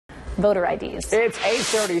voter IDs. It's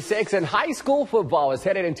 8:36 and high school football is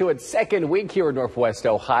headed into its second week here in Northwest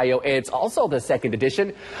Ohio. It's also the second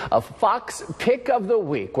edition of Fox Pick of the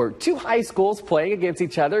Week, where two high schools playing against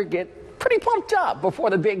each other get pretty pumped up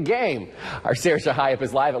before the big game. Our Sarah Shahayab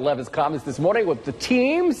is live at Levis Commons this morning with the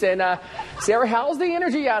teams. And Sarah, how's the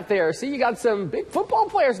energy out there? See, you got some big football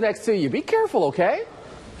players next to you. Be careful, okay?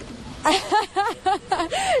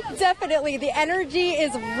 Definitely. The energy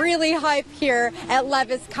is really hype here at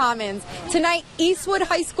Levis Commons. Tonight, Eastwood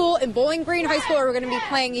High School and Bowling Green High School are going to be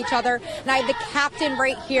playing each other. And I have the captain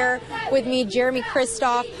right here with me, Jeremy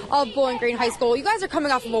Kristoff of Bowling Green High School. You guys are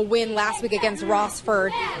coming off of a win last week against Rossford.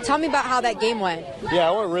 Tell me about how that game went.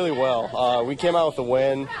 Yeah, it went really well. We came out with a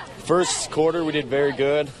win. First quarter, we did very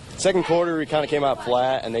good. Second quarter, we kind of came out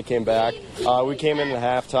flat, and they came back. We came in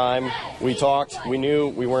at halftime. We talked. We knew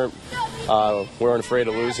we weren't afraid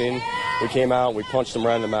of losing. We came out, we punched them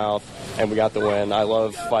right in the mouth, and we got the win. I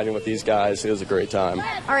love fighting with these guys. It was a great time.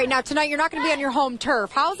 All right, now tonight you're not going to be on your home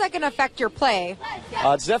turf. How is that going to affect your play?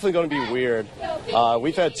 It's definitely going to be weird.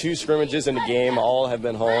 We've had two scrimmages in the game. All have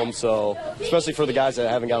been home, so especially for the guys that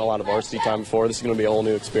haven't gotten a lot of varsity time before, this is going to be a whole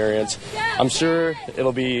new experience. I'm sure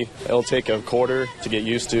it'll take a quarter to get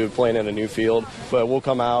used to playing in a new field, but we'll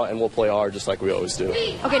come out and we'll play hard just like we always do.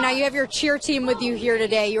 Okay, now you have your cheer team with you here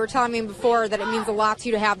today. You were telling me before that it means a lot to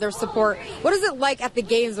you to have their support. What is it like at the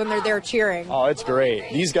games when they're there cheering? Oh, it's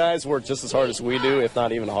great. These guys work just as hard as we do, if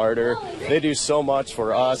not even harder. They do so much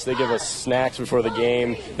for us. They give us snacks before the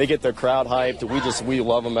game. They get their crowd hyped. We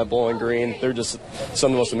love them at Bowling Green. They're just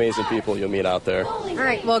some of the most amazing people you'll meet out there. All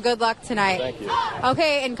right, well, good luck tonight. Thank you.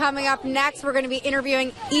 Okay, and coming up next, we're going to be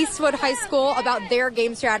interviewing Eastwood High School about their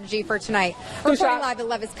game strategy for tonight. Reporting live at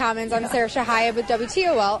Levis Commons, I'm Sarah Shahayab with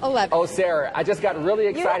WTOL 11. Oh, Sarah, I just got really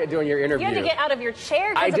excited doing your interview. You had to get out of your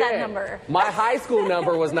chair because of that number. My high school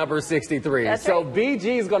number was number 63. That's so right.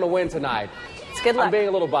 BG is going to win tonight. It's good luck. I'm being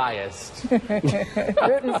a little biased.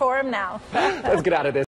 Rooting for him now. Let's get out of this.